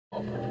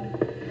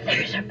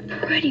There's a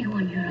pretty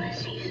one,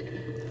 Ulysses.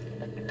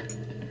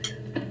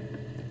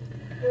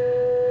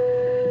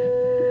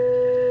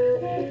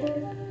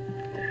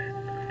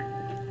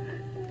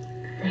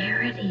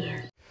 There it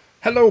is.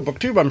 Hello,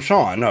 BookTube. I'm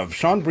Shawn of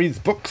Shawn Breathes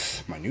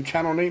Books, my new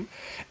channel name,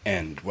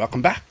 and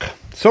welcome back.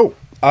 So,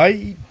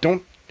 I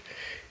don't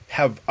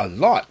have a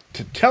lot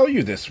to tell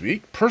you this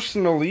week.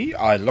 Personally,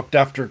 I looked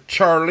after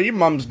Charlie,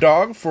 Mum's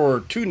dog,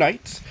 for 2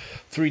 nights,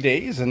 3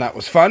 days, and that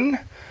was fun.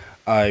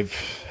 I've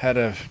had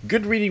a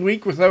good reading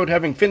week without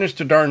having finished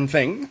a darn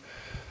thing,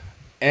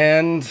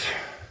 and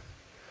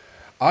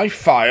I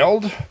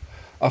filed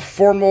a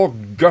formal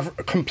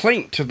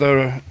complaint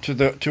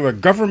to a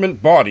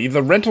government body,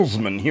 the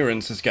rentalsman here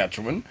in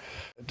Saskatchewan,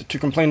 to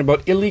complain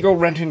about illegal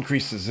rent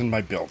increases in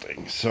my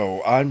building.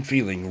 So I'm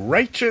feeling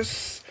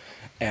righteous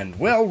and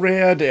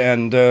well-read,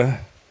 and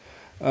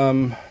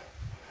and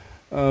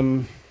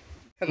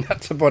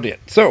that's about it.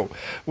 So,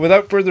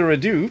 without further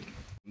ado,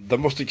 the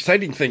most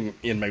exciting thing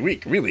in my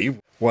week, really,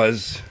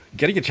 was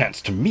getting a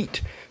chance to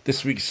meet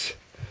this week's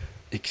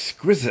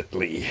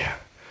exquisitely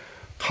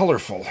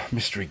colorful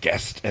mystery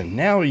guest, and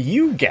now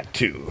you get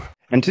to.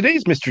 And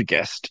today's mystery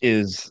guest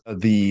is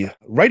the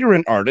writer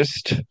and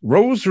artist,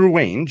 Rose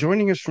Ruane,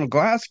 joining us from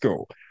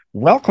Glasgow.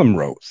 Welcome,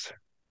 Rose.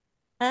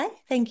 Hi,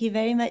 thank you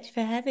very much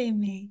for having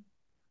me.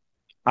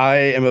 I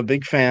am a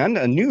big fan,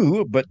 a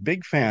new but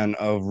big fan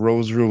of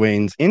Rose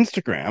Ruane's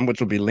Instagram, which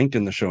will be linked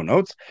in the show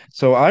notes.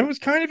 So I was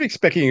kind of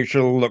expecting you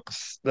to look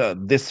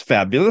this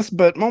fabulous,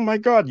 but oh my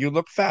God, you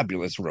look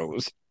fabulous,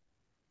 Rose.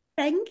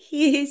 Thank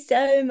you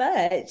so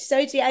much.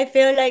 Soji, I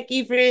feel like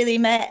you've really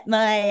met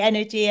my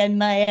energy and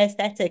my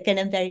aesthetic, and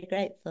I'm very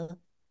grateful.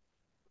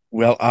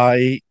 Well,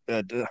 I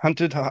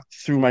hunted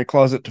through my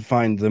closet to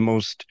find the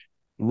most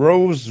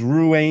Rose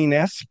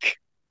Ruane-esque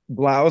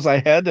blouse I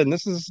had, and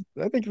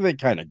I think they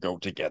kind of go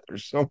together.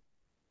 So,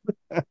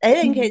 I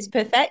think it's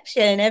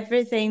perfection.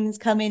 Everything's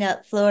coming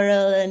up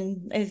floral,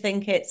 and I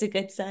think it's a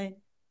good sign.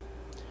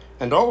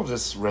 and all of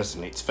this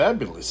resonates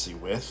fabulously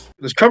with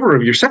this cover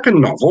of your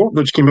second novel,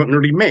 which came out in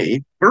early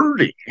May,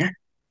 Birding.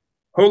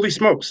 Holy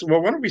smokes.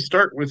 Well, why don't we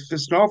start with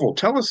this novel?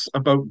 Tell us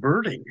about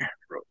Birding,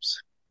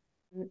 Rose.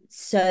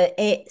 So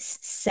it's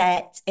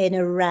set in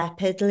a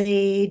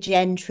rapidly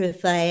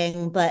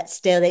gentrifying but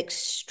still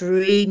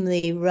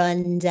extremely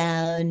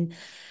run-down,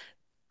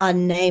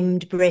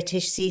 unnamed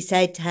British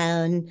seaside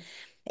town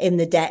in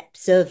the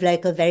depths of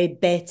like a very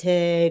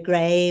bitter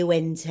grey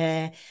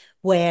winter,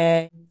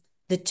 where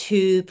the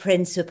two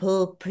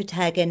principal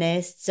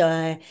protagonists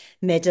are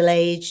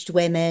middle-aged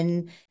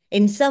women,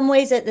 in some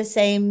ways at the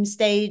same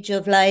stage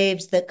of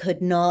lives that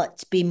could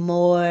not be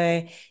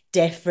more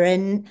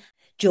different.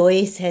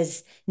 Joyce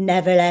has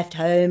never left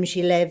home.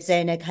 She lives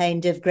in a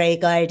kind of Grey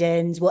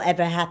Gardens,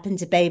 whatever happened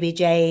to baby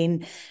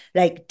Jane,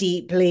 like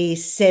deeply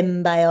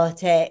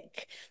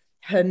symbiotic,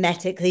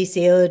 hermetically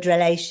sealed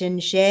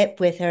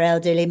relationship with her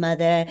elderly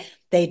mother.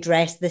 They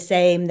dress the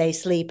same, they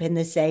sleep in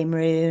the same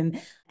room,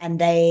 and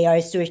they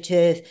are sort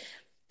of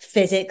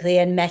physically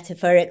and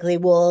metaphorically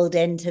walled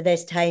into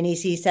this tiny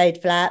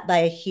seaside flat by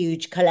a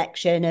huge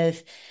collection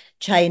of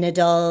China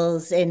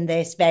dolls in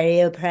this very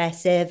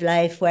oppressive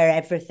life where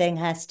everything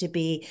has to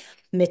be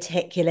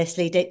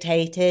meticulously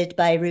dictated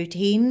by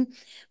routine.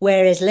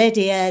 Whereas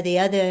Lydia, the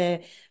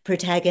other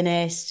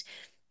protagonist,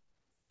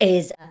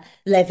 is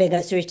living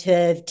a sort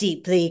of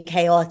deeply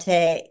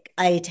chaotic,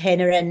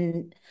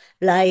 itinerant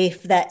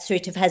life that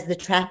sort of has the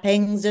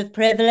trappings of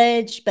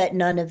privilege, but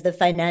none of the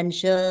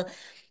financial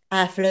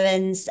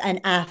affluence. And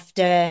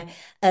after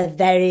a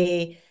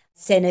very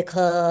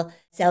cynical,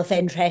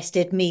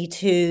 self-interested, Me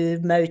Too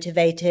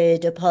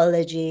motivated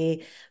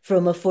apology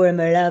from a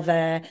former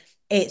lover,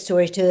 it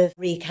sort of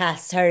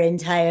recasts her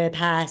entire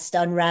past,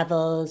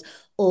 unravels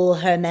all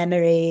her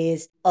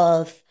memories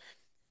of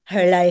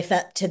her life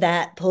up to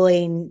that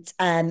point,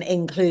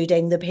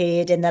 including the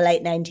period in the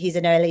late 90s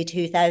and early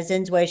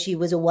 2000s where she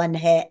was a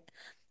one-hit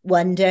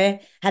wonder.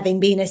 Having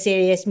been a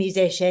serious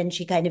musician,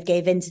 she kind of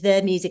gave into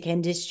the music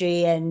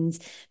industry and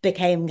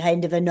became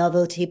kind of a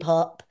novelty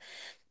pop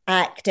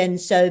act. And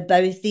so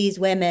both these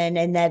women,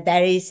 in their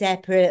very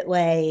separate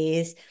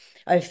ways,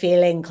 are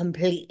feeling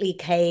completely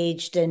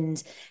caged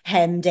and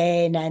hemmed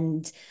in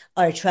and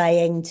are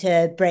trying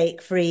to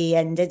break free.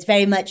 And it's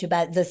very much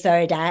about the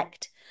third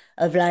act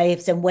of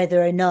lives and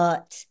whether or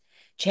not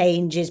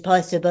change is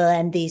possible,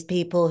 and these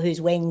people whose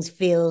wings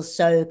feel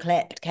so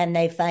clipped, can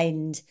they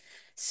find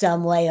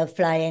some way of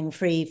flying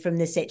free from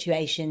the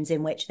situations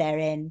in which they're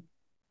in?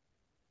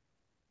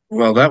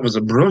 Well, that was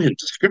a brilliant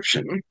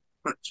description.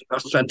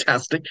 That's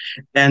fantastic.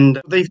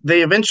 And they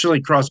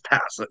eventually cross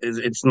paths.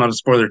 It's not a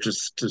spoiler to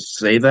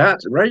say that,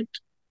 right?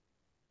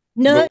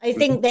 No, Well, I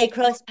think they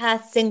cross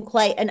paths in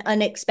quite an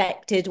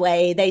unexpected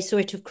way. They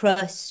sort of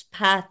cross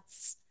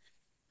paths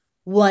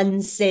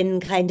once in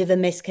kind of a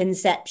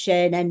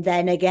misconception, and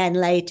then again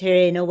later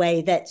in a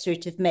way that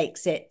sort of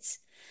makes it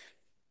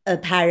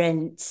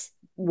apparent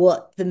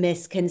what the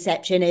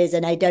misconception is.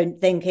 And I don't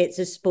think it's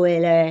a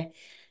spoiler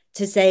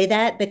to say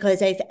that,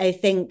 because I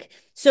think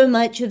so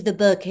much of the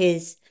book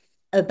is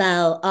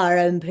about our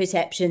own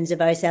perceptions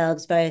of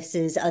ourselves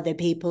versus other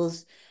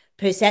people's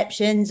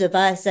perceptions of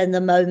us, and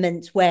the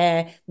moments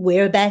where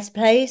we're best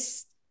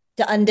placed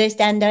to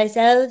understand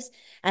ourselves,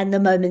 and the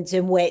moments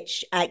in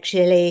which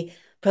actually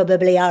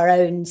probably our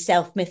own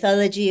self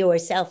mythology or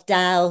self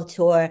doubt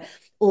or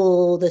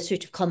all the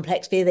sort of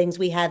complex feelings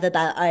we have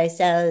about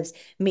ourselves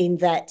mean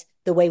that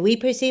the way we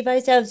perceive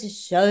ourselves is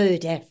so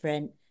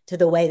different to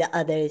the way that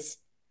others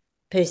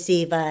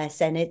perceive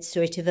us. And it's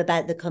sort of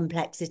about the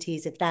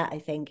complexities of that, I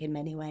think, in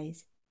many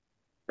ways.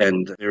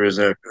 And there is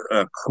a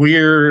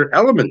queer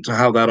element to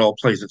how that all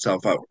plays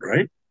itself out,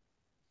 right?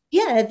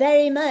 Yeah,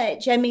 very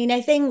much. I mean,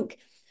 I think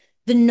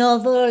the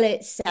novel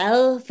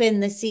itself, in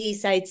the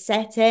seaside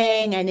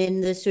setting and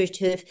in the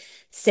sort of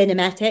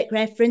cinematic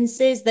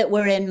references that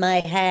were in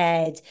my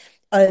head,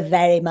 are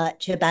very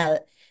much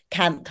about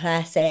camp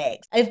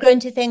classics. I've grown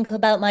to think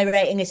about my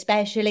writing,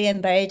 especially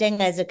in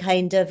birding, as a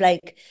kind of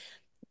like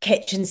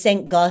kitchen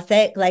sink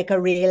gothic, like a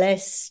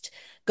realist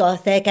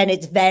gothic. And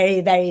it's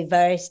very, very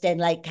versed in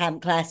like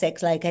camp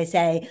classics, like I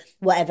say,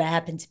 Whatever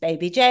Happened to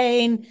Baby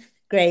Jane,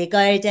 Grey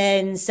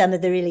Gardens, some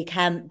of the really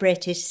camp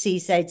British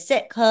seaside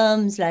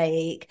sitcoms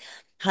like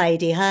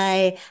Heidi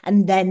High.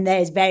 And then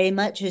there's very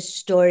much a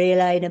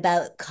storyline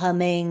about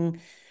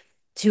coming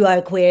to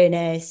our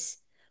queerness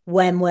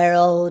when we're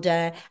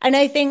older. And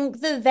I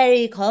think the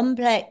very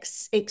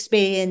complex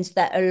experience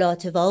that a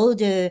lot of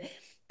older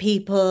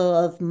people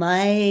of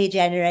my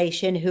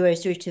generation who are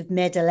sort of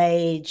middle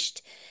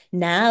aged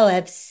now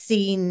have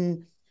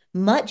seen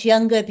much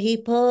younger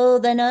people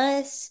than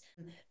us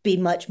be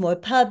much more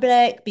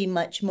public, be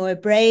much more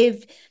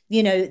brave,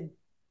 you know,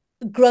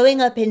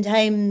 growing up in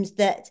times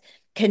that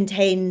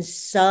contains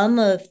some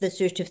of the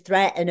sort of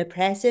threat and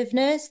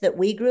oppressiveness that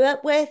we grew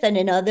up with, and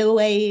in other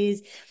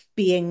ways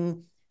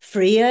being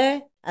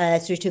freer,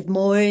 sort of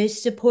more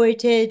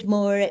supported,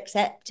 more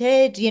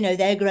accepted. You know,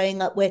 they're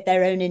growing up with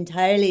their own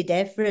entirely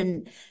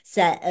different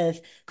set of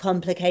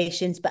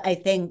complications. But I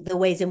think the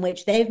ways in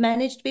which they've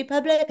managed to be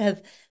public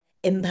have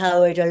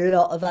empowered a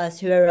lot of us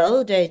who are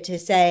older to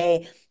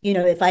say, you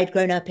know, if I'd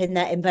grown up in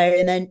that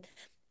environment,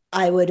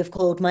 I would have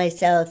called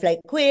myself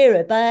like queer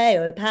or bi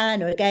or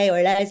pan or gay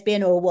or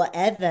lesbian or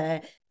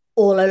whatever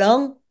all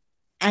along.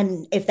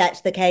 And if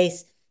that's the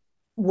case,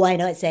 why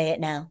not say it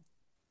now?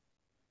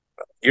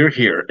 You're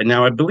here. And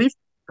now I believe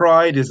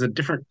Pride is a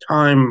different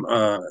time.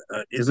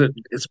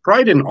 Is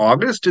Pride in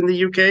August in the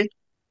UK?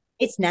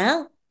 It's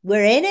now.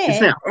 We're in It's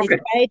it. now. It's Okay.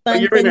 Pride Oh,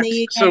 Month you're in in it.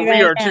 the So UK we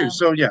right are too. now.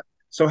 So yeah.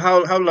 So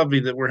how lovely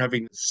that we're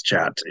having this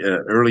chat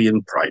early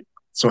in Pride.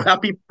 So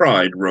happy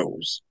Pride,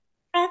 Rose.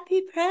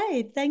 Happy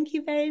Pride. Thank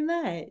you very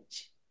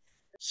much.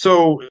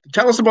 So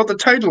tell us about the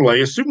title. I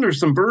assume there's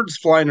some birds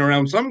flying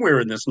around somewhere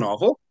in this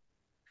novel.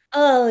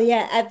 Oh,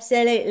 yeah,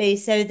 absolutely.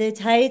 So the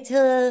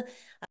title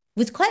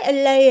was quite a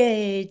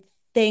layered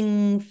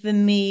thing for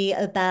me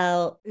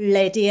about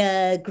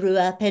Lydia grew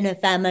up in a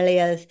family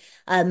of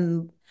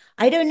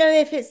I don't know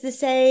if it's the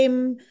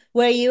same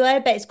where you are,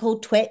 but it's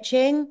called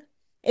twitching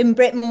in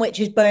Britain, which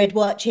is bird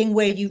watching,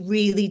 where you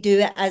really do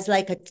it as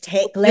like a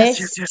tick Yes,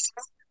 yes, list. yes.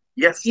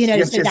 Yes, You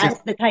know, yes, so yes, yes.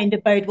 that's the kind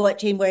of bird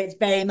watching where it's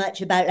very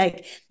much about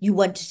like you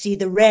want to see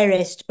the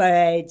rarest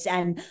birds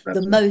and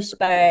the That's right. most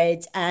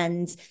birds,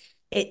 and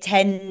it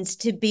tends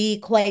to be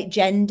quite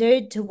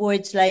gendered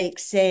towards like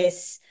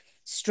cis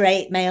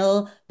straight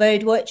male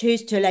bird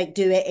watchers to like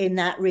do it in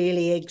that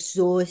really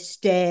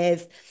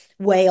exhaustive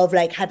way of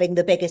like having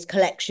the biggest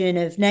collection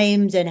of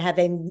names and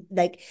having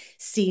like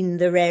seen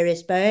the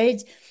rarest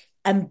birds.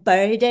 And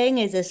birding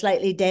is a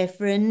slightly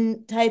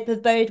different type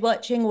of bird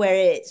watching where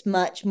it's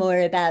much more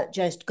about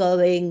just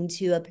going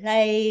to a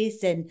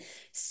place and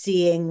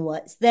seeing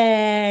what's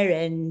there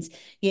and,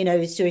 you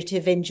know, sort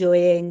of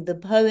enjoying the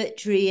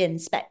poetry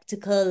and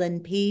spectacle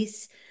and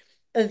peace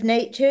of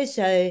nature.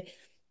 So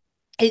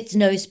it's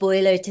no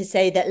spoiler to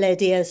say that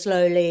Lydia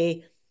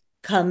slowly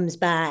comes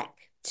back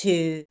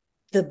to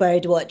the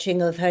bird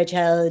watching of her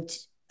childhood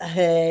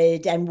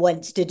and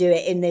wants to do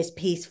it in this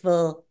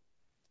peaceful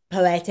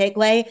poetic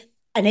way.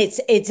 And it's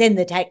in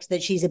the text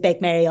that she's a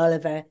big Mary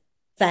Oliver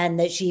fan,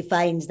 that she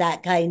finds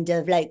that kind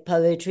of like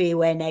poetry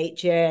where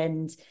nature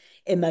and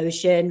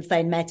emotion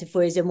find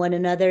metaphors in one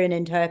another and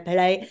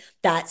interpolate.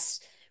 That's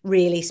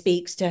really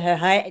speaks to her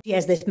heart. She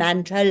has this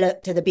mantra,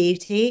 look to the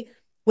beauty,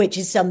 which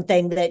is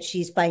something that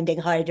she's finding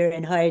harder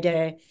and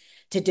harder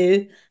to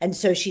do. And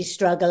so she's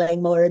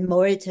struggling more and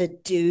more to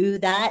do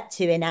that,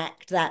 to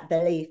enact that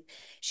belief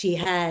she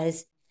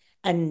has,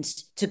 and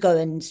to go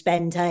and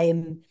spend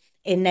time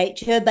in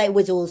nature. But it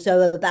was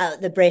also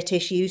about the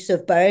British use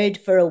of bird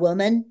for a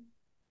woman.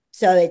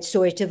 So it's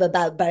sort of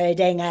about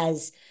birding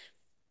as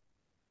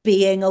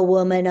being a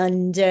woman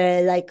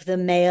under like the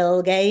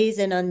male gaze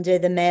and under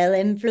the male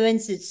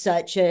influence. It's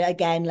such a,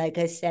 again, like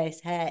a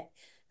cis het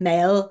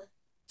male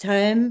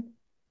term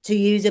to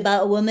use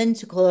about a woman,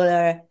 to call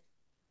her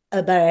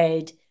a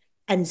bird.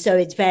 And so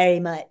it's very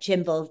much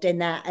involved in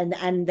that.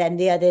 And then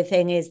the other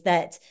thing is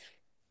that,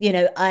 you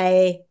know,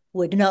 I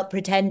would not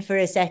pretend for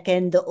a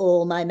second that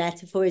all my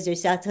metaphors are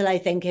subtle. I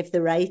think if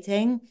the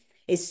writing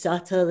is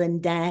subtle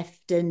and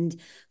deft and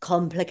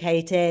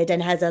complicated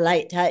and has a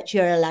light touch,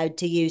 you're allowed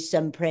to use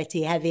some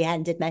pretty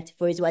heavy-handed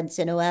metaphors once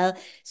in a while.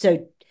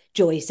 So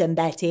Joyce and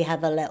Betty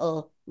have a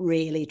little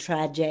really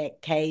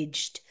tragic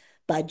caged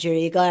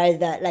budgerigar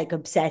that like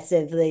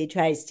obsessively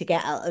tries to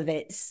get out of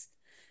its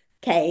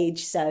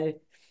cage. So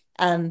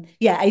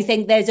yeah, I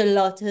think there's a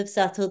lot of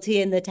subtlety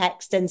in the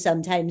text, and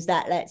sometimes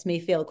that lets me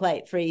feel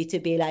quite free to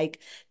be like,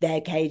 they're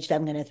caged,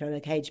 I'm going to throw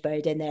a caged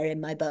bird in there in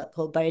my book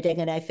called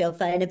Birding, and I feel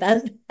fine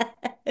about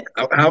that.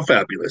 How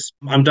fabulous.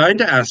 I'm dying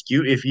to ask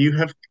you if you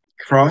have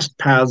crossed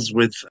paths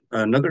with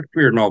another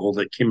queer novel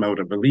that came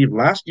out, I believe,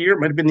 last year, it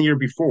might have been the year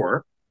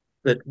before,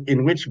 that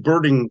in which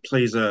birding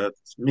plays a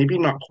maybe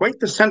not quite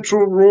the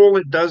central role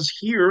it does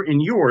here in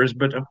yours,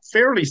 but a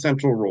fairly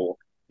central role.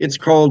 It's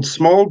called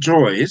Small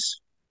Joys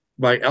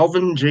by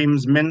Elvin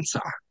James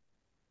Mensah,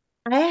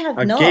 I have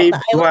a not, gay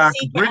but I will black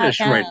seek it out British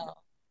writer. now.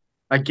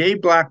 A gay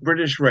black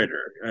British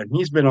writer, and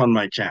he's been on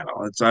my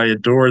channel. I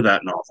adore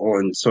that novel,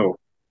 and so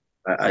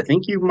I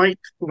think you might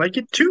like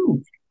it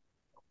too.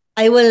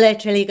 I will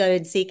literally go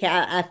and seek it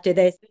out after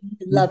this.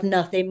 Love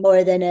nothing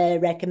more than a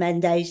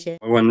recommendation.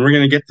 Oh, and we're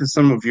going to get to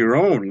some of your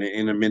own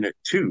in a minute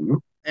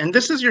too. And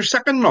this is your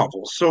second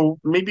novel, so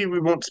maybe we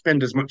won't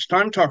spend as much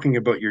time talking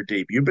about your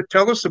debut, but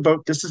tell us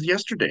about This Is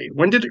Yesterday.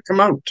 When did it come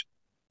out?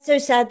 So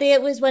sadly,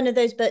 it was one of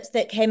those books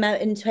that came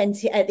out in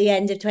 20 at the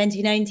end of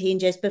 2019,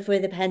 just before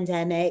the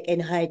pandemic in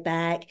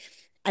hardback.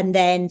 And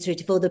then sort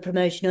of all the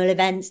promotional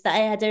events that I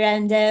had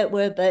around it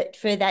were booked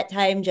for that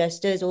time,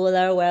 just as all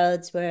our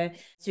worlds were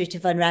sort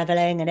of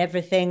unraveling and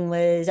everything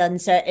was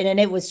uncertain. And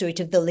it was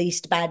sort of the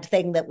least bad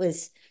thing that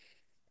was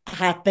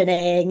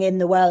happening in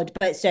the world.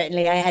 But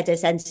certainly I had a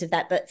sense of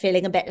that, but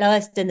feeling a bit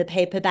lost. And the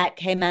paperback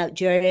came out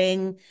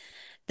during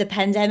the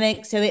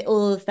pandemic. So it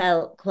all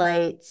felt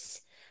quite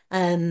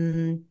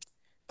um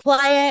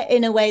quiet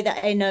in a way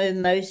that I know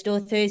most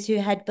authors who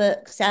had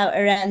books out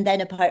around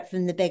then, apart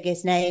from the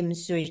biggest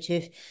names, sort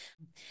of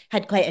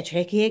had quite a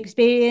tricky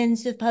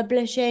experience of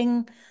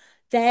publishing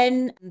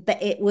then.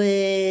 But it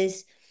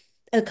was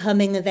a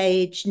coming of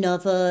age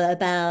novel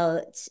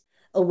about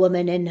a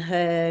woman in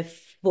her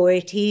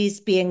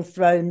 40s being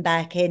thrown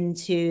back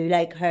into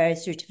like her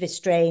sort of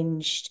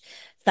estranged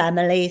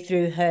family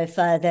through her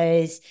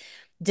father's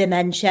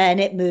dementia, and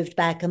it moved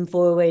back and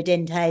forward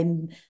in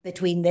time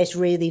between this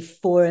really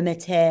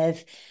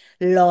formative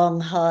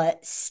long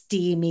hot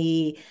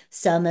steamy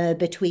summer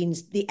between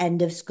the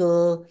end of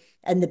school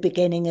and the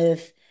beginning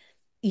of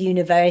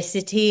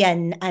university,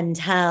 and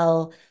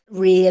how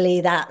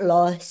really that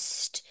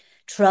lost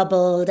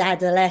troubled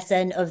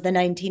adolescent of the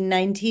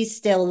 1990s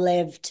still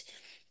lived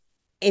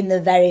in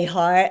the very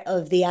heart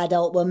of the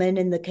adult woman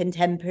in the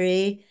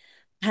contemporary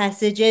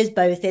passages,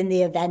 both in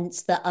the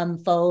events that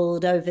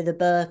unfold over the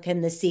book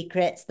and the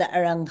secrets that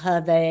are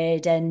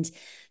uncovered and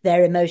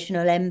their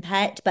emotional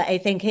impact. But I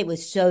think it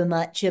was so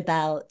much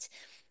about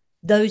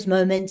those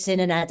moments in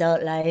an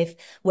adult life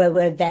where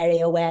we're very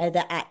aware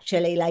that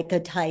actually like a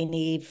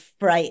tiny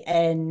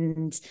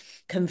frightened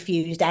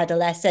confused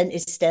adolescent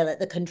is still at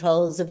the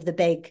controls of the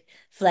big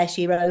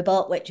fleshy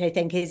robot, which I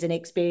think is an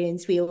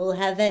experience we all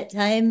have at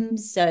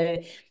times. So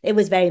it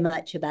was very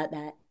much about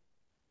that.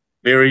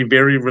 Very,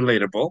 very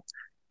relatable.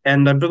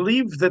 And I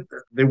believe that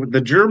the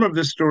germ of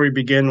this story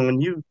began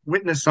when you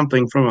witnessed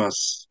something from a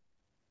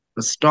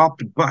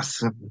stopped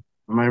bus.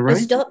 Am I A right?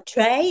 stop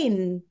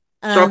train.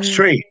 Stopped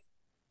train.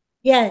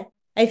 Yeah,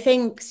 I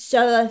think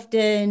so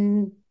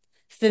often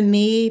for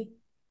me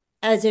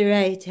as a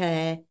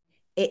writer,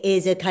 it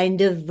is a kind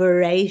of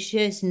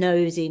voracious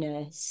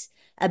nosiness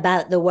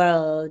about the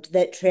world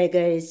that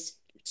triggers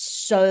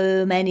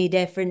so many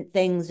different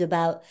things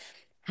about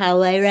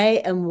how I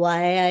write and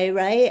why I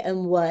write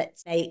and what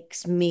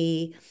makes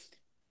me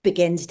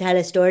begin to tell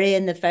a story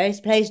in the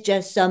first place.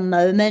 Just some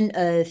moment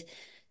of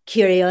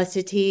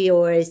curiosity,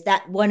 or is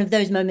that one of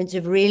those moments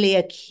of really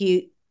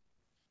acute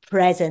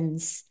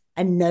presence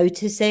and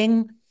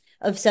noticing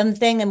of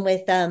something? And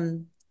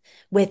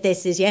with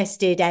This Is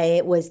Yesterday,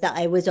 it was that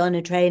I was on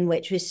a train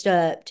which was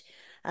stopped,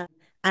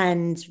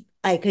 and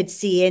I could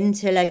see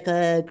into like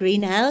a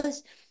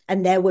greenhouse,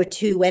 and there were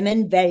two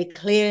women very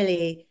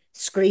clearly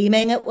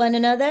screaming at one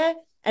another.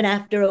 And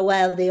after a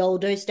while, the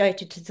older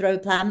started to throw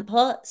plant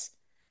pots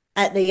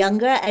at the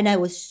younger, and I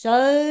was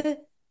so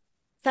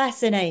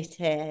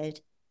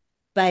fascinated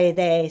by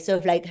the sort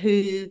of like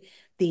who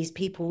these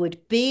people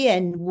would be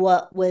and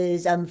what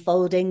was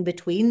unfolding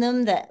between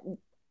them that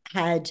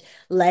had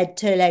led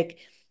to like,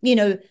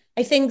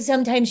 I think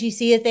sometimes you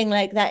see a thing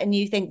like that and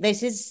you think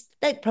this is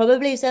like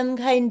probably some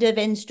kind of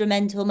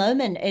instrumental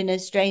moment in a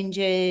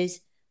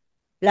stranger's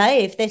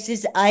life. This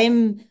is,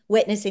 I'm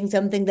witnessing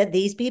something that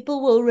these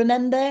people will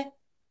remember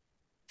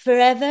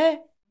forever.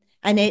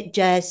 And it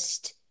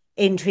just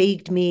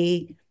intrigued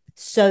me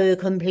so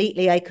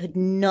completely. I could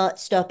not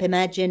stop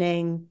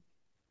imagining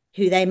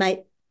who they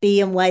might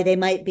be and why they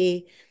might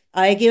be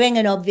arguing.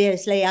 And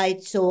obviously, I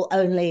saw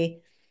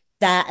only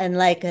that, and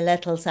like a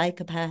little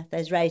psychopath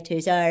as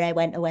writers are, I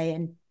went away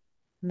and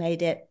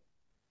made it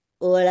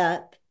all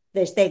up.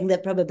 This thing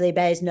that probably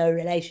bears no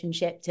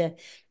relationship to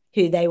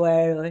who they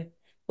were or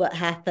what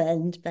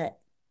happened, but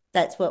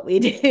that's what we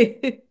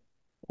do.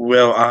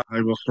 Well,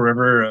 I will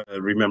forever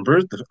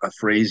remember a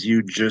phrase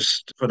you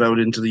just put out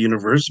into the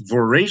universe,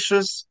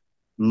 voracious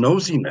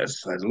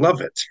nosiness. I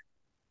love it.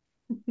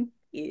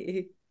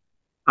 You.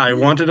 I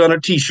want it on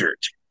a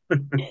t-shirt.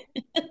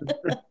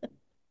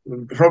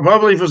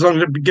 Probably if it was going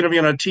to be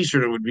on a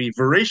t-shirt, it would be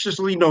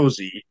voraciously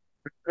nosy.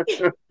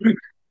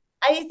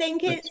 I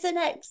think it's an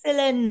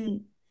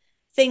excellent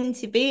thing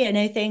to be. And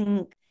I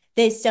think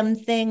there's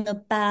something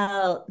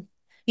about,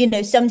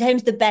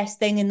 sometimes the best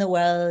thing in the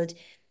world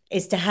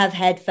is to have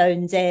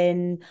headphones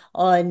in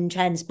on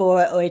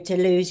transport or to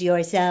lose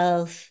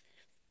yourself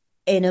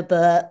in a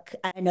book.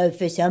 I know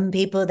for some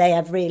people, they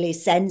have really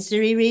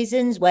sensory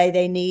reasons why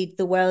they need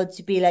the world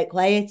to be like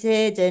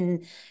quieted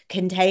and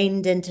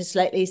contained and to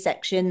slightly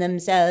section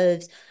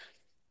themselves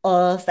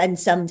off. And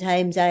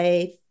sometimes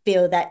I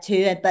feel that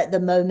too. But the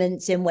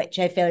moments in which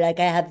I feel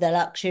like I have the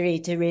luxury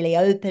to really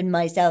open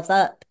myself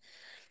up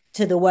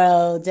to the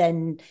world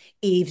and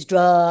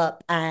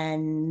eavesdrop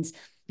and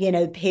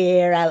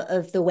peer out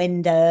of the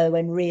window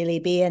and really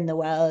be in the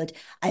world,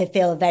 I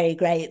feel very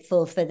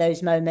grateful for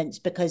those moments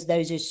because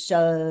those are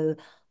so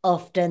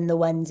often the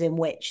ones in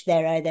which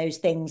there are those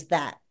things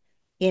that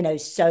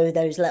sow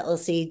those little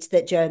seeds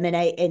that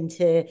germinate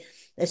into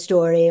a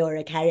story or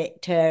a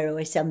character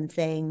or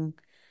something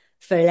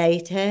for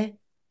later.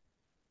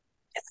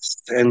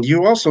 And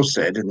you also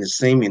said in the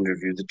same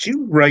interview that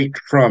you write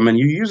from, and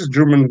you use a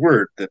German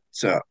word that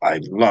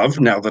I love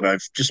now that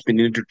I've just been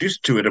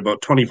introduced to it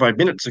about 25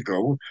 minutes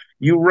ago.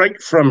 You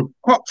write from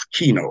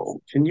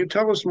Kopfkino. Can you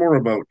tell us more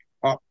about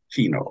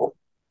Kopfkino?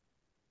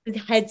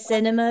 Head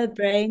cinema,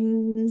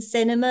 brain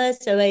cinema.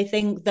 So I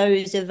think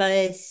those of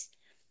us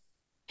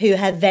who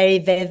have very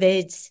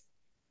vivid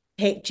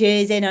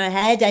pictures in our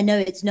head. I know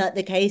it's not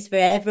the case for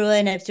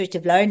everyone. I've sort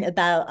of learned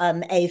about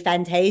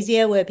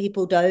aphantasia where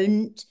people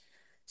don't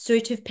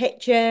sort of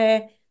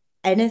picture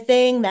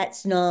anything.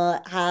 That's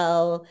not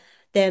how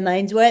their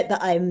minds work.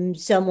 But I'm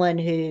someone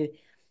who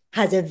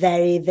has a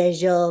very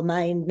visual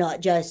mind, not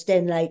just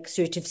in like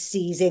sort of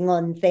seizing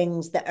on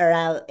things that are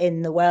out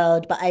in the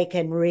world, but I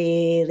can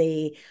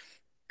really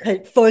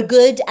for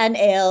good and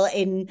ill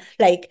in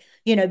like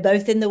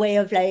both in the way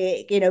of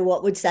like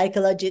what would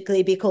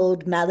psychologically be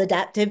called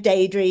maladaptive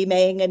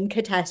daydreaming and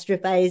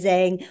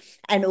catastrophizing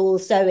and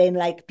also in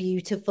like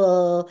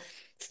beautiful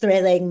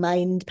thrilling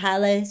mind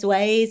palace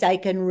ways. I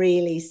can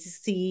really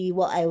see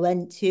what I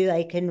went to.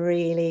 I can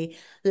really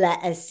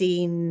let a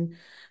scene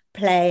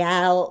play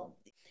out,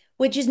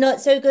 which is not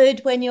so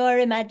good when you're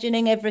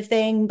imagining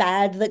everything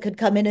bad that could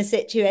come in a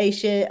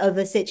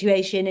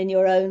situation in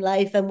your own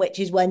life, and which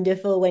is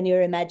wonderful when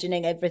you're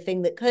imagining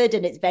everything that could.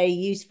 And it's very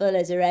useful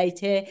as a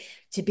writer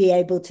to be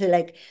able to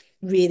like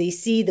really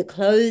see the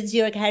clothes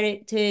your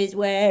characters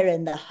wear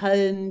and the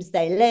homes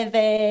they live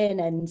in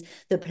and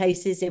the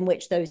places in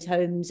which those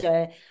homes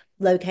are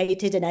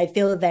located. And I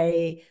feel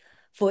very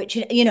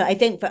fortunate. I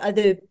think for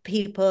other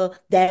people,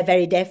 they're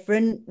very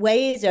different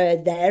ways or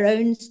their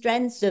own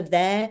strengths of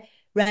their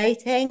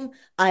writing.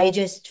 I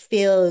just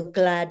feel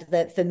glad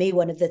that for me,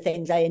 one of the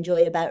things I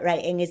enjoy about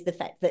writing is the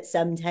fact that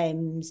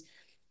sometimes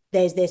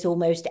there's this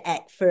almost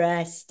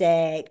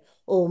ekphoristic,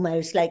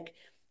 almost like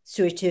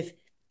sort of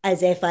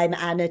as if I'm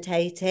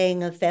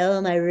annotating a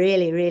film. I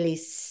really, really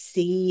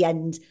see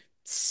and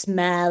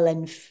smell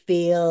and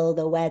feel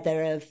the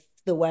weather of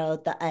the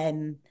world that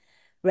I'm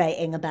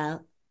writing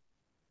about.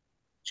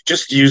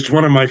 Just used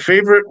one of my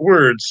favorite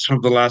words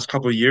of the last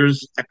couple of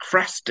years,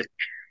 acrostic.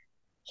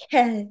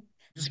 Yeah.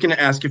 Just going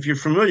to ask if you're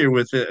familiar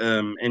with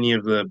any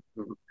of the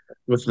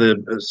with the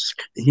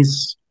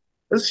he's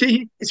let's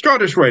see, he's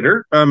Scottish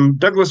writer,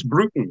 Douglas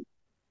Bruton.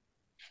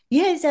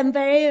 Yes, I'm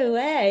very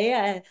aware.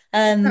 Yeah.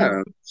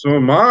 Yeah, so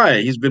am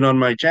I. He's been on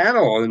my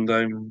channel, and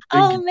I'm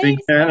Oh, big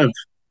fan amazing.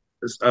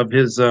 of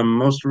his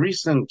most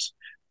recent.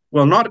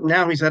 Well, not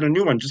now. He's had a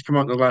new one just come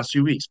out in the last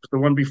few weeks, but the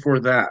one before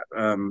that,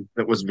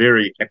 that was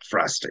very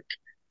ekphrastic.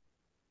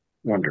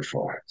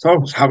 Wonderful.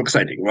 So how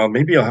exciting. Well,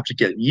 maybe I'll have to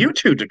get you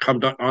two to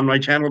come on my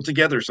channel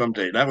together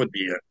someday. That would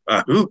be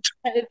a hoot.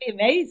 That would be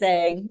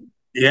amazing.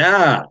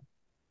 Yeah.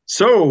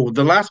 So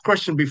the last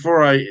question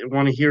before I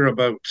want to hear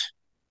about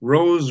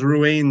Rose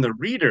Ruane, the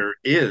reader,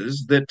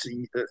 is that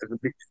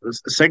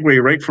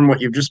segue right from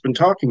what you've just been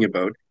talking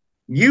about.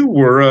 You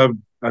were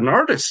an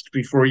artist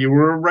before you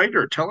were a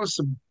writer. Tell us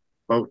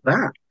about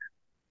that.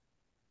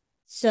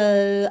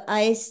 So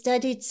I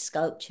studied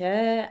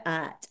sculpture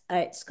at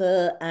art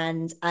school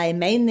and I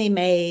mainly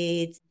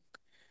made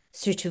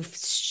sort of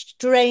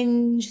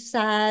strange,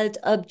 sad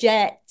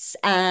objects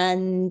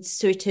and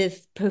sort of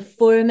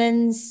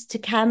performance to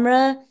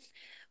camera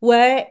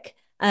work.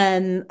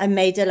 I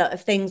made a lot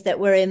of things that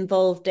were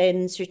involved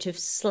in sort of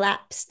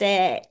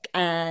slapstick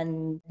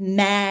and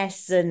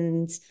mess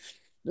and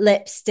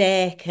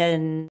lipstick,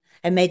 and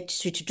I made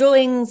sort of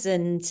drawings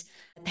and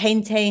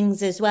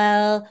paintings as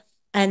well.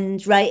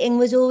 And writing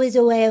was always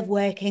a way of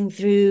working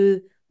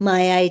through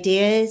my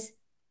ideas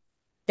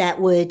that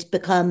would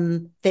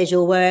become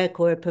visual work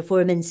or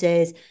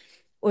performances.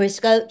 or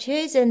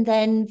sculptures, and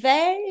then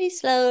very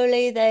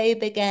slowly they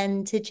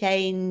began to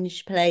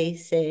change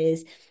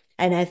places.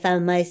 And I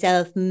found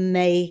myself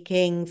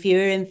making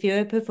fewer and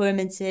fewer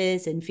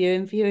performances and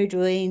fewer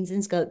drawings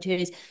and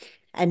sculptures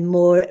and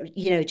more,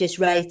 just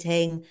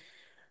writing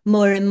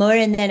more and more.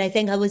 And then I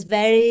think I was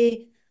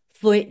very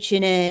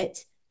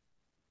fortunate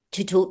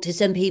to talk to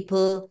some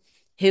people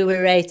who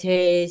were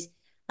writers,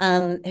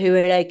 who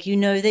were like, you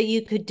know, that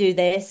you could do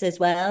this as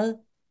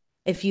well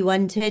if you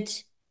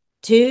wanted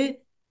to.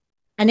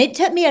 And it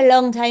took me a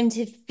long time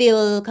to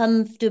feel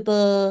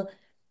comfortable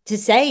to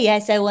say,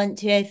 yes, I want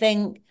to. I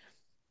think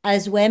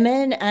as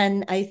women,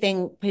 and I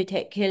think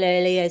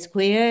particularly as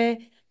queer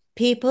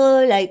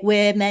people, like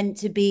we're meant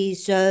to be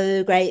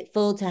so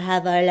grateful to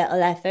have our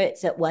little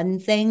efforts at one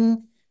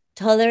thing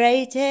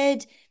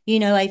tolerated.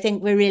 I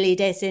think we're really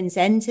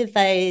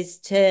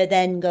disincentivized to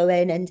then go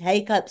in and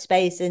take up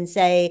space and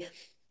say,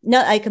 no,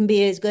 I can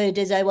be as good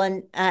as I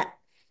want at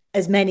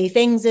as many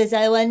things as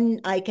I want.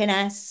 I can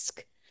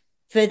ask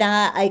for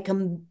that. I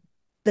can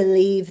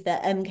believe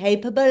that I'm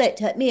capable. It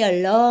took me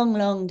a long,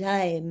 long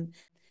time.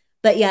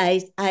 But yeah,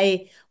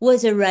 I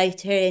was a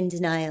writer in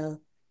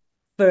denial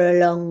for a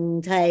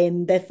long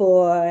time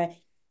before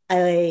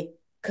I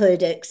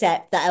could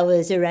accept that I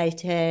was a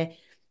writer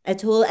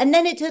at all. And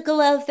then it took a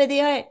while for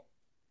the art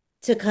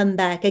to come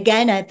back.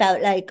 Again, I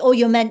felt like, oh,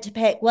 you're meant to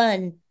pick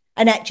one.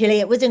 And actually,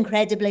 it was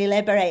incredibly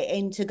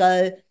liberating to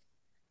go,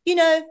 you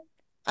know,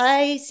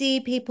 I see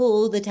people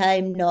all the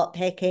time not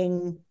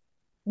picking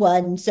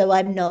one, so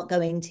I'm not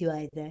going to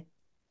either.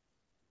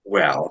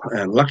 Well,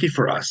 and lucky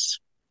for us.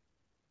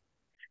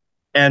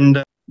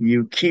 And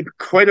you keep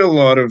quite a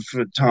lot of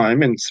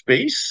time and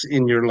space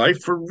in your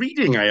life for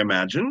reading, I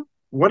imagine.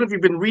 What have you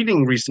been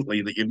reading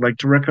recently that you'd like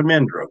to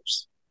recommend,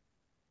 Rose?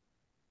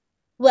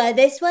 Well,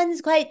 this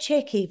one's quite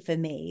tricky for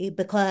me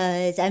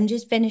because I'm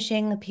just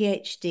finishing a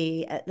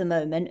PhD at the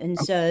moment. And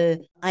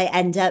so I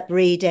end up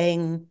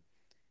reading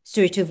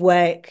sort of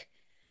work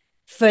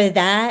for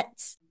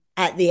that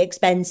at the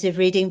expense of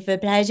reading for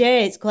pleasure.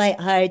 It's quite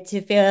hard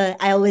to feel.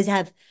 I always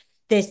have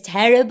this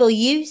terrible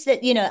use that,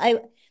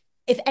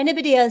 if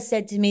anybody else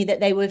said to me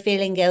that they were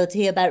feeling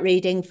guilty about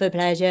reading for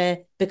pleasure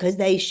because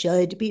they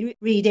should be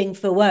reading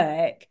for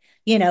work,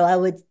 I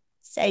would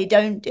say,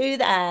 don't do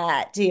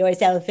that to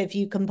yourself if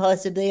you can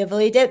possibly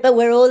avoid it. But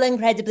we're all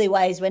incredibly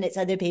wise when it's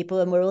other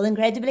people, and we're all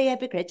incredibly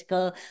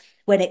hypocritical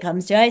when it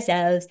comes to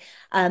ourselves.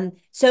 So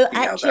See how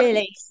that actually,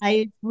 works.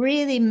 I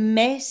really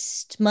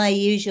missed my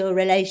usual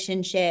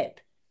relationship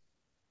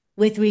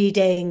with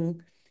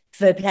reading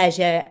for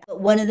pleasure.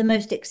 One of the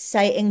most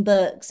exciting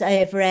books I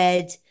have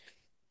read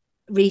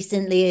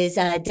recently is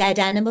Dead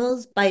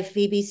Animals by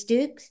Phoebe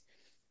Stooks,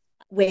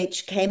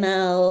 which came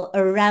out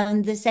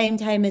around the same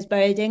time as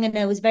Birding. And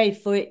I was very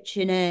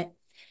fortunate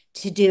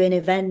to do an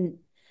event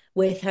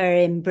with her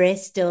in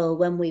Bristol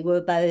when we were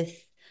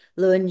both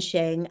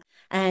launching.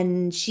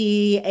 And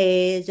she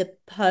is a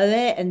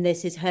poet, and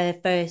this is her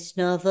first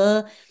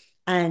novel.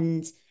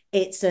 And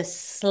it's a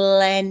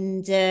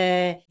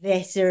slender,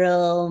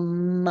 visceral,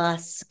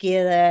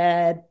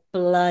 muscular,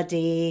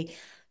 bloody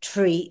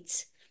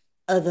treat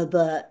of a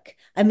book.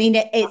 I mean,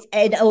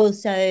 it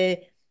also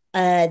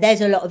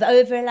there's a lot of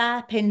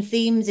overlap in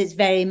themes. It's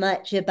very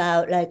much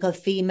about like a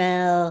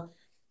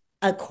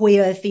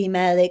queer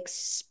female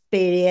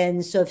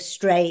experience of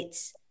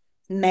straight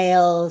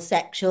male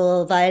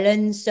sexual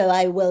violence. So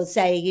I will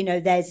say,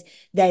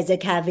 there's a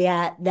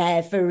caveat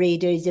there for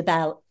readers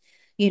about,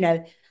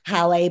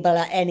 how able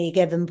at any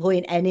given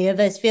point any of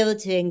us feel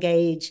to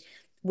engage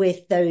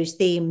with those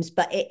themes,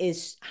 but it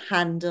is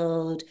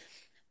handled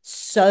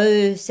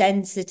so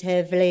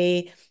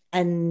sensitively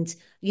and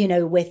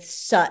with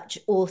such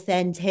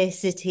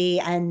authenticity.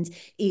 And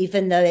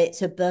even though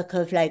it's a book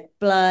of like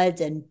blood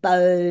and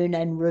bone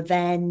and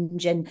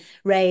revenge and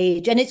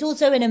rage, and it's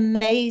also an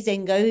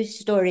amazing ghost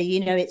story,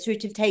 it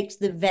sort of takes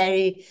the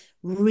very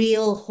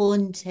real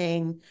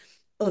haunting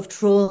of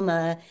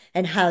trauma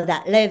and how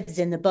that lives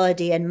in the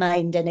body and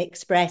mind and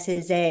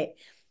expresses it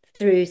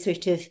through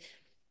sort of,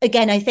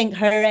 again, I think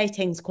her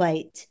writing's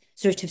quite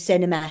sort of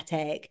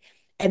cinematic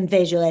and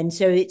visual. And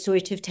so it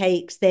sort of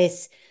takes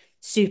this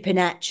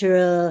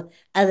supernatural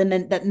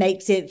element but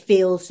makes it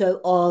feel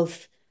so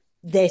of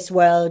this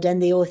world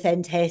and the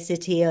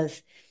authenticity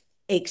of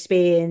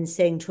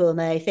experiencing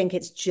trauma. I think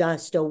it's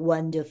just a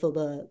wonderful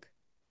book.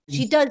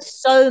 She does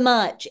so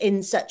much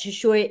in such a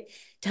short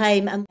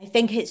time. And I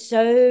think it's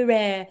so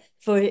rare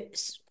for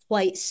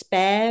quite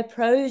spare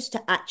prose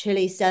to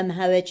actually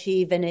somehow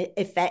achieve an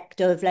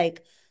effect of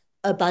like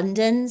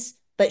abundance,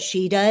 but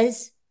she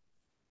does.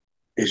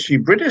 Is she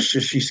British?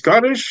 Is she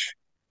Scottish?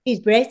 She's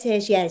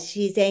British, yes,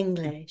 she's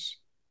English.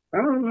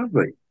 Oh,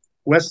 lovely.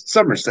 West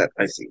Somerset,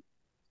 I see.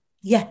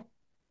 Yeah,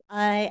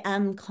 I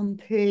am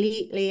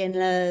completely in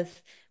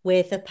love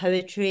with a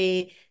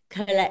poetry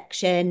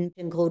collection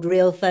called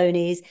Real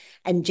Phonies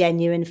and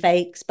Genuine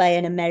Fakes by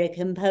an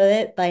American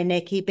poet by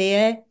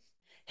Nicky,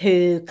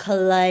 who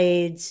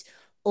collides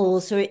all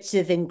sorts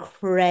of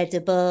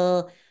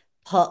incredible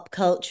pop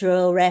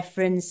cultural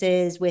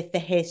references with the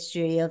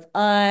history of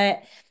art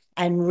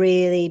and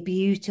really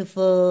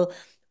beautiful,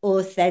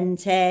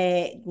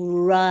 authentic,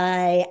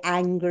 wry,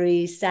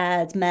 angry,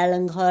 sad,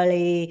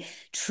 melancholy,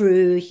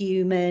 true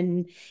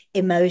human,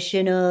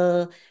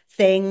 emotional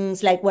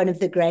things. Like one of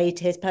the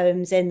greatest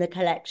poems in the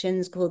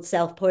collections called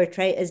Self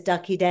Portrait as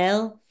Ducky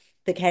Dale,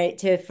 the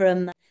character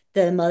from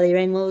the Molly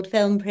Ringwald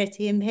film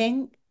Pretty in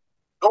Pink.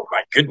 Oh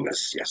my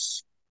goodness,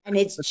 yes. And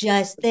it's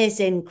just this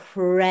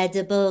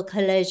incredible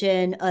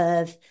collision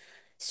of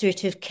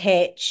sort of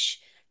kitsch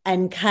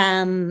and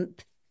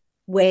camp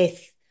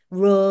with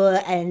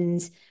raw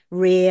and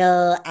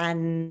real,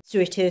 and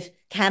sort of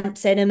camp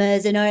cinema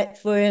as an art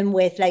form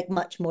with like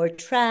much more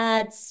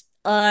trads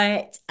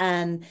art.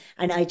 And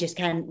I just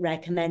can't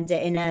recommend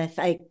it enough.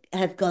 I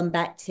have gone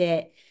back to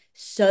it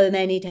so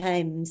many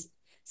times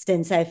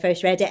since I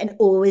first read it and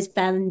always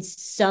found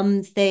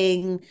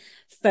something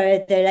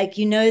further. Like,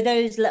 you know,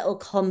 those little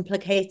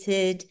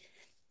complicated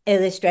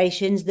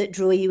illustrations that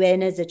draw you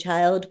in as a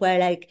child, where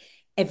like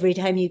every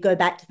time you go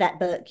back to that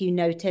book, you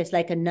notice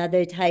like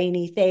another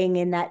tiny thing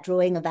in that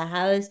drawing of a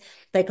house,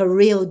 like a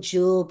real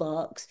jewel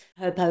box.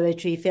 Her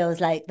poetry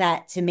feels like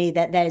that to me,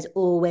 that there's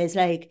always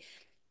like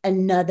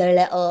another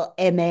little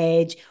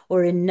image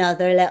or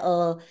another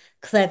little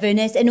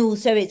cleverness. And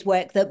also it's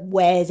work that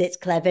wears its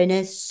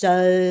cleverness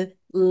so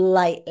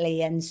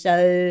lightly and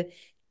so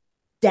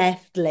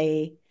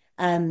deftly,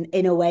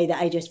 in a way that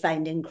I just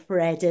find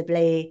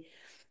incredibly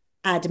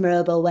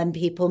admirable when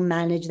people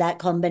manage that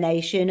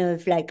combination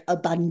of like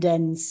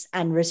abundance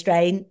and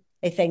restraint.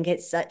 I think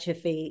it's such a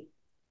feat.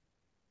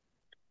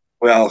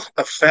 Well,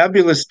 a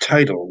fabulous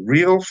title,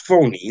 Real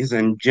Phonies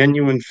and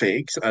Genuine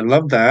Fakes. I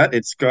love that.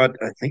 It's got,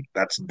 I think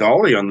that's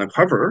Dolly on the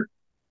cover.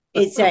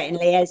 It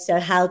certainly is. So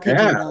how could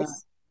you not?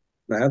 Yes,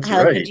 that's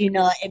How could right. you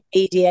not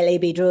immediately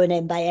be drawn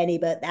in by any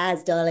book that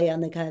has Dolly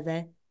on the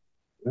cover?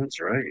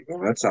 That's right. Well,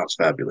 that sounds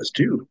fabulous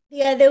too.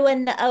 The other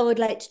one that I would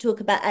like to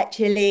talk about,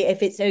 actually,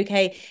 if it's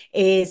okay,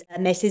 is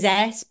Mrs.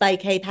 S by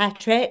Kay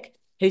Patrick,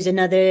 who's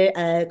another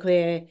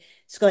queer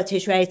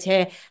Scottish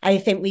writer. I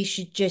think we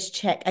should just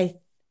check. I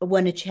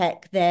want to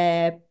check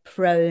their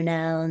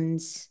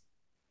pronouns.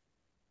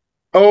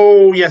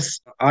 Oh, yes,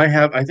 I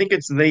have. I think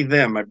it's they,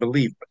 them, I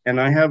believe. And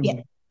I have,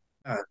 Yeah,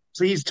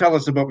 please tell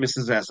us about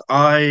Mrs. S.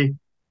 I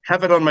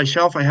have it on my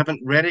shelf. I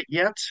haven't read it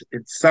yet.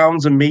 It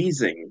sounds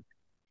amazing.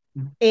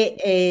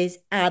 it is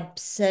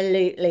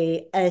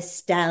absolutely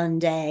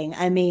astounding.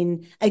 I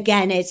mean,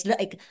 again, it's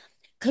like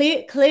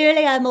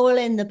clearly I'm all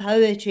in the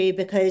poetry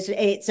because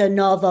it's a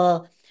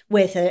novel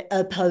with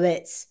a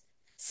poet's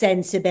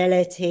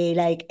sensibility.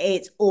 Like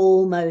it's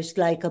almost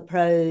like a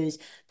prose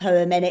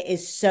poem, and it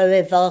is so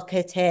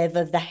evocative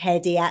of the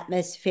heady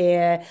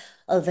atmosphere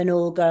of an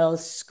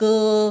all-girls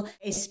school,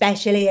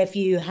 especially if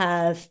you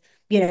have,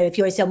 you know, if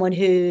you're someone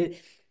who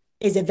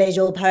is a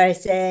visual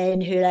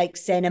person who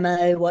likes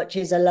cinema,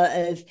 watches a lot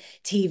of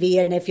TV,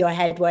 and if your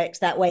head works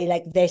that way,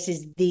 like this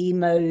is the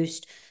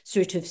most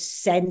sort of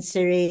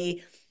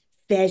sensory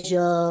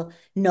visual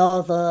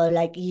novel.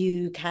 Like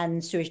you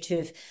can sort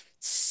of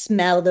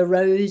smell the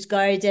rose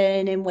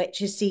garden in which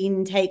a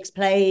scene takes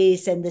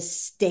place and the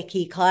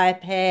sticky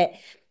carpet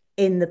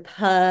in the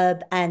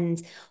pub.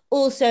 And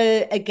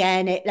also,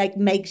 again, it like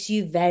makes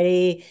you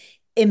very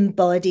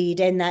embodied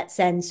in that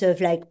sense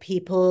of like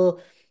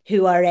people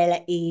who are ill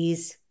at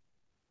ease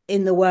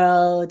in the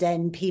world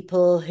and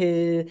people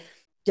who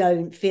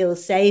don't feel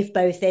safe,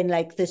 both in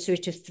like the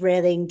sort of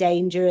thrilling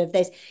danger of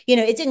this. You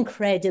know, it's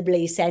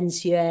incredibly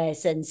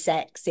sensuous and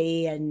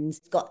sexy, and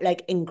it's got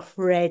like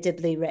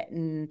incredibly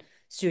written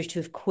sort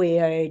of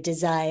queer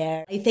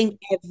desire. I think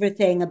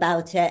everything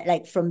about it,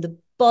 like from the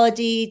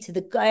body to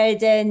the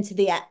garden to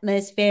the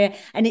atmosphere,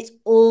 and it's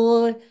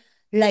all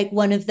like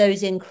one of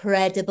those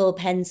incredible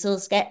pencil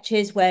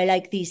sketches where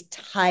like these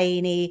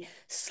tiny,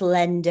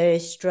 slender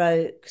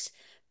strokes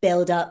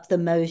build up the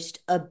most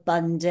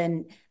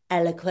abundant,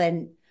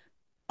 eloquent,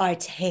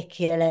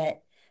 articulate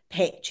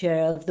picture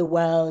of the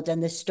world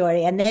and the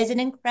story. And there's an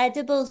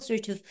incredible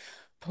sort of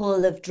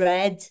pall of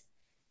dread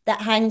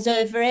that hangs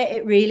over it.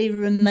 It really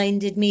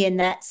reminded me in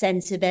that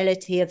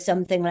sensibility of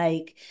something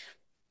like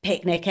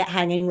Picnic at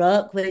Hanging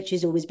Rock, which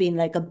has always been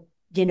like a,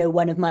 you know,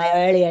 one of my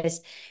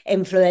earliest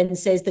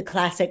influences, the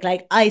classic.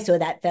 Like I saw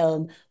that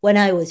film when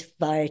I was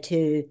far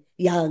too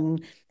young,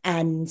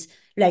 and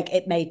like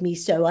it made me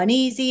so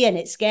uneasy and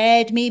it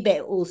scared me, but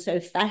it also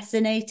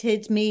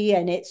fascinated me,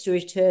 and it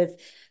sort of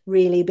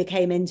really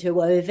became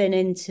interwoven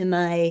into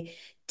my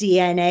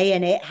DNA.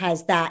 And it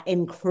has that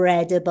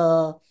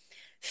incredible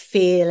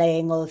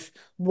feeling of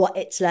what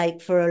it's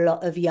like for a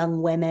lot of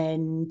young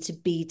women to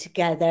be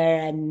together,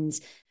 and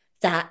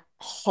that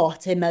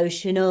hot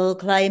emotional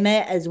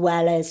climate as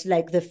well as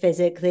like the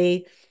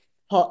physically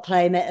hot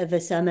climate of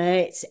the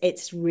summer.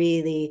 It's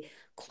really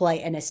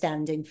quite an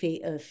astounding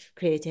feat of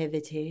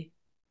creativity.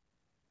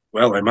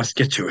 Well, I must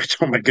get to it.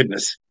 Oh my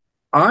goodness.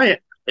 I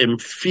am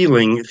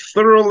feeling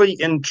thoroughly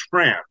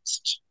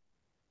entranced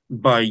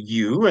by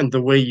you and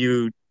the way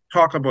you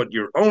talk about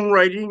your own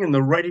writing and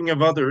the writing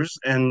of others.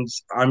 And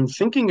I'm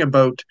thinking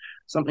about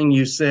something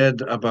you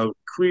said about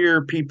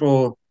queer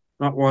people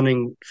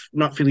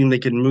not feeling they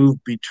can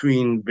move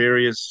between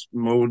various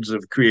modes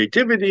of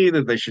creativity,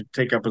 that they should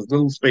take up as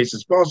little space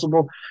as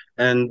possible.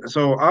 And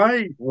so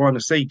I want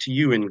to say to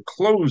you in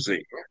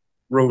closing,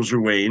 Rose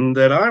Ruane,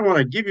 that I want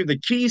to give you the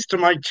keys to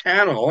my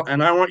channel,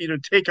 and I want you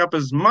to take up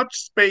as much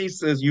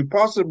space as you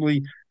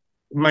possibly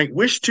might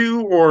wish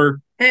to or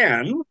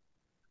can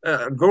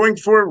going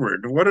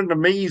forward. What an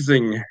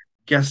amazing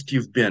guest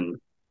you've been.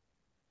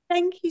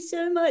 Thank you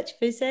so much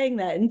for saying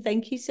that, and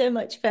thank you so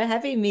much for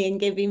having me and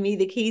giving me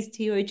the keys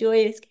to your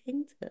joyous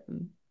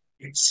kingdom.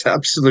 It's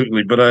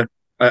absolutely, but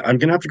I'm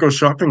gonna have to go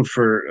shopping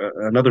for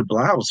another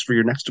blouse for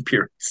your next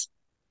appearance.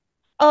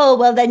 Oh,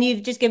 well, then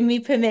you've just given me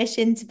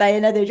permission to buy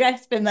another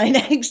dress for my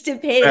next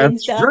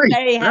appearance. That's So I'm right.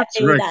 very That's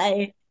happy right. that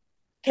I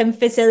can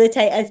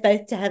facilitate us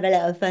both to have a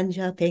little fun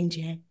shopping,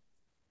 Jay.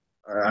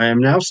 I am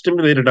now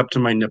stimulated up to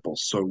my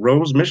nipples. So,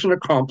 Rose, mission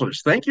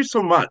accomplished. Thank you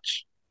so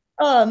much.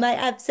 Oh, my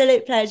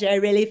absolute pleasure. I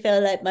really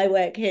feel like my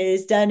work here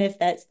is done if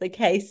that's the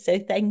case. So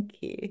thank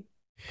you.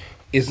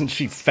 Isn't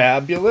she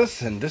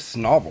fabulous? And this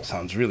novel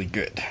sounds really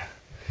good.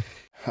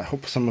 I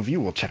hope some of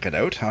you will check it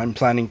out. I'm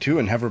planning to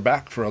and have her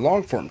back for a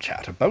long-form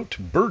chat about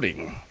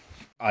birding.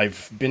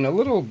 I've been a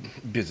little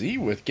busy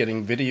with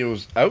getting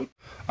videos out.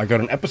 I got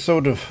an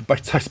episode of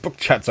Bite-Sized Book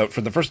Chats out for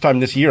the first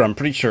time this year, I'm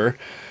pretty sure.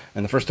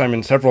 And the first time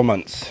in several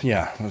months.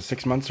 Yeah,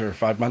 6 months or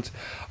 5 months.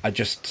 I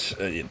just,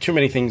 too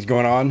many things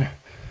going on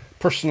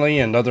personally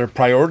and other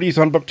priorities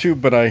on BookTube,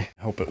 but I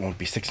hope it won't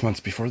be 6 months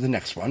before the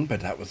next one.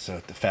 But that was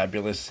the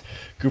fabulous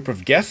group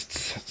of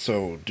guests,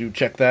 so do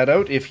check that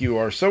out if you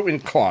are so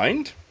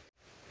inclined.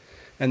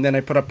 And then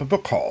I put up a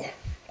book haul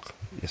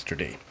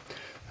yesterday.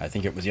 I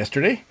think it was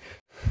yesterday.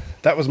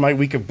 That was my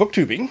week of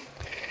booktubing.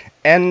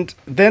 And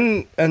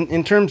then,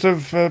 in terms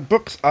of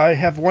books, I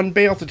have one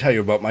bail to tell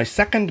you about. My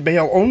second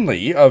bail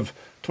only of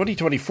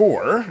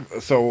 2024.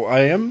 So I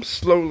am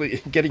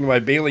slowly getting my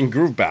bailing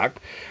groove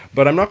back.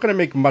 But I'm not going to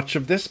make much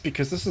of this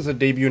because this is a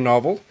debut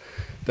novel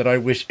that I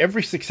wish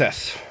every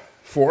success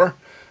for.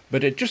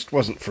 But it just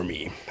wasn't for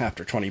me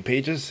after 20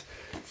 pages.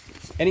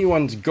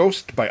 Anyone's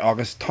Ghost by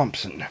August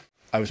Thompson.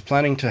 I was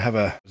planning to have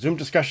a Zoom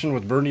discussion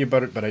with Bernie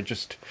about it, but I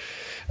just...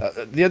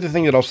 the other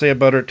thing that I'll say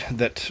about it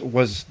that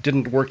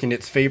didn't work in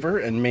its favor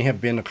and may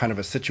have been a kind of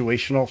a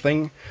situational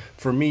thing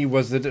for me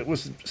was that it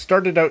was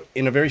started out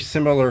in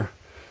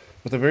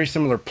with a very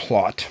similar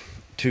plot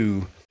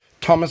to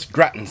Thomas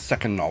Grattan's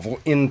second novel,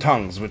 In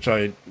Tongues, which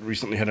I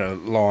recently had a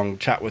long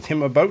chat with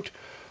him about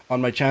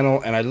on my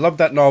channel, and I loved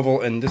that novel,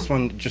 and this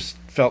one just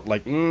felt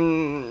like,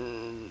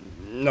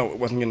 no, it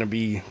wasn't going to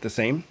be the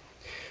same,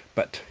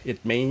 but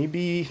it may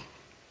be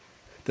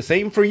the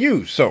same for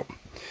you, so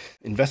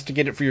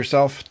investigate it for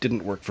yourself.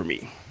 Didn't work for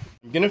me.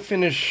 I'm going to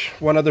finish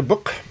one other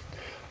book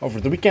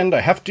over the weekend. I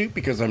have to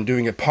because I'm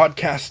doing a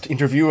podcast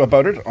interview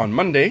about it on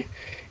Monday,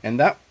 and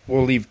that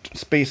will leave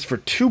space for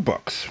 2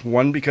 books.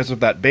 One because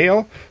of that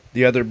bail,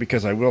 the other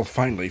because I will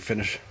finally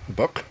finish a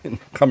book in the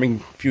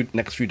coming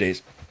next few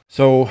days.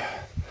 So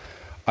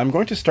I'm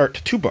going to start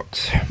 2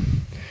 books.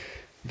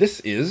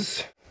 This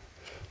is...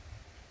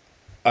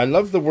 I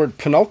love the word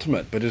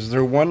penultimate, but is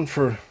there one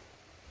for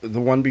the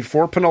one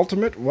before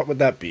penultimate? What would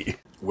that be?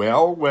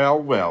 Well, well,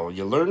 well,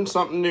 you learn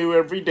something new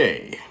every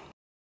day.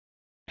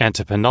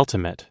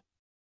 Antepenultimate.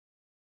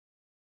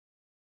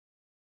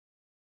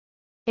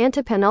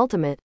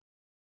 Antepenultimate.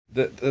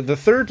 The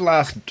third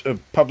last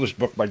published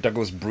book by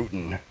Douglas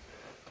Bruton,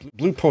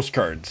 Blue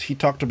Postcards. He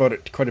talked about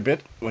it quite a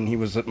bit when he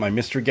was at my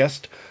mystery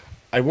guest.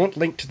 I won't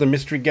link to the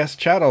mystery guest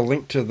chat. I'll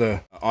link to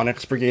the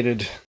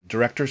unexpurgated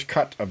director's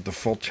cut of the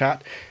full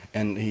chat.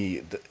 And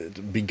he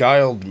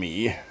beguiled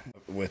me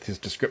with his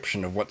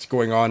description of what's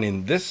going on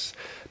in this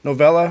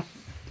novella,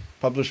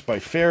 published by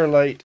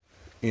Fairlight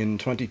in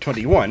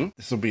 2021.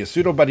 This will be a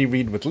pseudo-buddy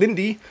read with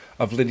Lindy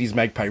of Lindy's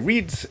Magpie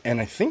Reads,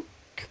 and I think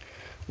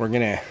we're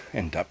going to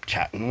end up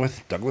chatting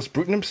with Douglas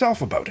Bruton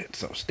himself about it,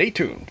 so stay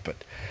tuned.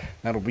 But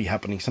that'll be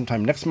happening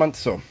sometime next month,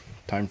 so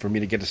time for me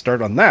to get a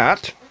start on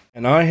that.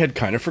 And I had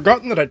kind of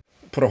forgotten that I'd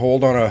put a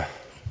hold on a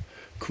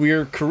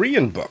queer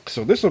Korean book,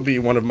 so this will be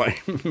one of my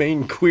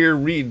main queer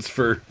reads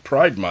for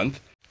Pride Month.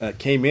 That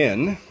came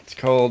in. It's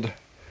called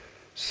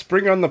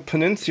Spring on the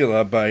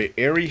Peninsula by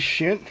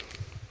Shin.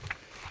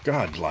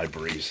 God,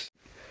 libraries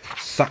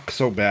suck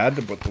so bad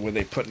about the way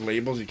they put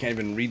labels. You can't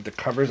even read the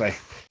covers.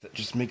 That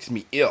just makes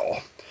me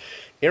ill.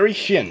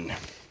 Shin,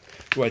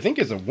 who I think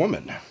is a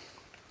woman.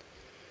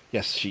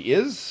 Yes, she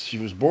is. She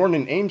was born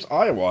in Ames,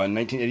 Iowa in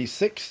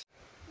 1986.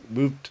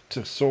 Moved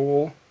to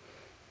Seoul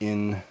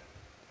in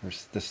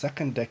the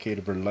second decade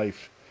of her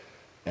life,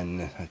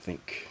 and I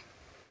think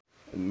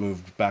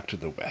moved back to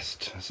the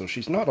West. So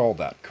she's not all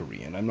that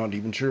Korean. I'm not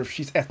even sure if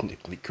she's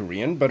ethnically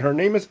Korean, but her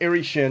name is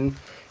Shin,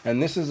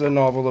 and this is a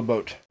novel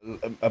about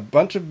a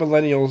bunch of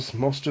millennials,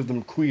 most of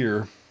them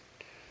queer,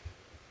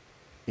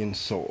 in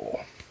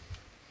Seoul.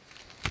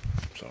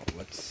 So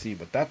let's see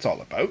what that's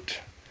all about.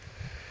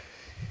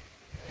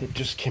 It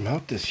just came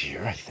out this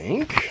year, I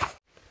think.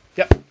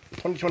 Yep,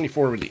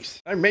 2024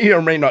 release. I may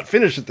or may not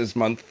finish it this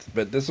month,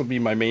 but this will be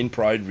my main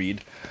Pride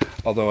read,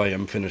 although I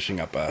am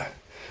finishing up a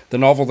the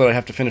novel that I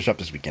have to finish up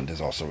this weekend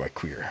is also a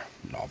queer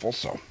novel,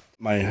 so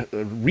my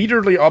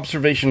readerly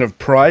observation of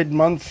Pride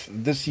Month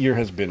this year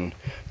has been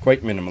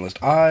quite minimalist.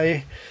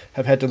 I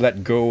have had to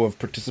let go of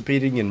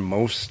participating in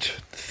most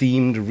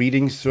themed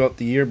readings throughout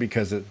the year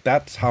because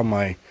that's how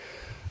my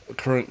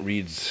current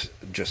reads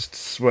just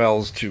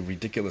swells to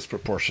ridiculous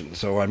proportions.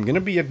 So I'm going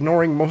to be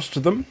ignoring most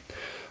of them,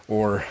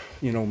 or,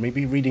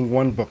 maybe reading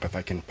one book if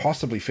I can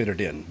possibly fit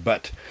it in.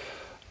 But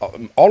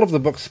all of the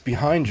books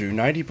behind you,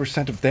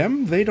 90% of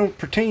them, they don't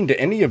pertain to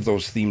any of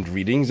those themed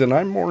readings, and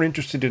I'm more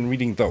interested in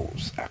reading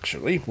those,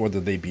 actually, whether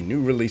they be new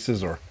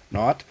releases or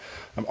not.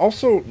 I'm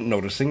also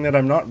noticing that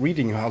I'm not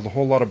reading a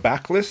whole lot of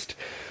backlist.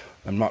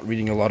 I'm not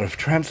reading a lot of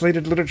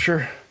translated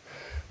literature,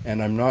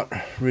 and I'm not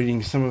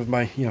reading some of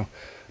my,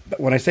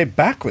 when I say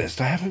backlist,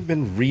 I haven't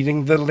been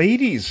reading the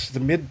ladies, the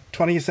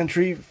mid-20th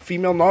century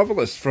female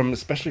novelists,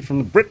 especially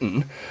from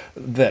Britain,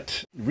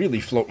 that really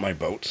float my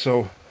boat.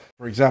 So,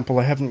 for example,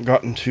 I haven't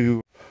gotten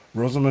to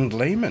Rosamund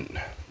Layman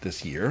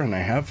this year, and I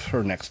have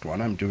her next one.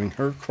 I'm doing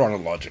her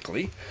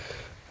chronologically.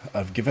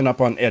 I've given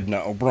up on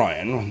Edna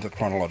O'Brien on the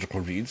chronological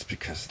reads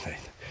because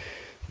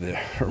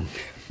her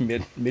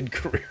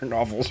mid-career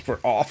novels were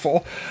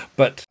awful,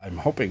 but I'm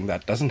hoping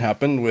that doesn't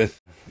happen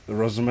with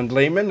Rosamund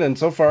Layman, and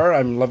so far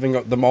I'm loving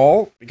them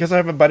all. Because I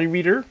have a buddy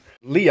reader,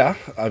 Leah,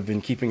 I've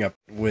been keeping up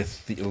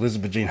with the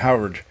Elizabeth Jane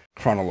Howard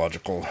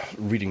chronological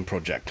reading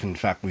project. In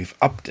fact, we've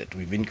upped it.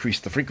 We've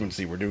increased the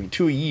frequency. We're doing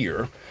 2 a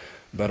year,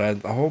 but a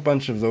whole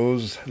bunch of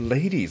those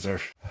ladies are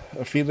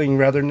feeling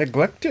rather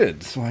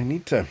neglected, so I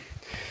need to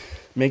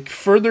make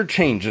further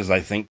changes,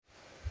 I think.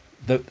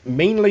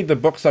 Mainly the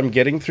books I'm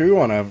getting through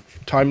on a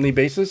timely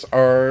basis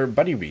are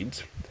buddy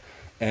reads,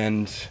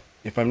 and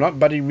if I'm not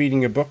buddy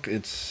reading a book,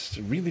 it's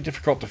really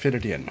difficult to fit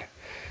it in.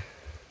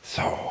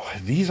 So,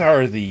 these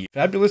are the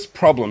fabulous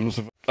problems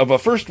of a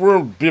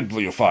first-world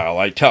bibliophile,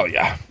 I tell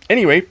ya.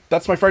 Anyway,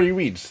 that's my Friday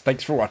Reads.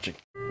 Thanks for watching.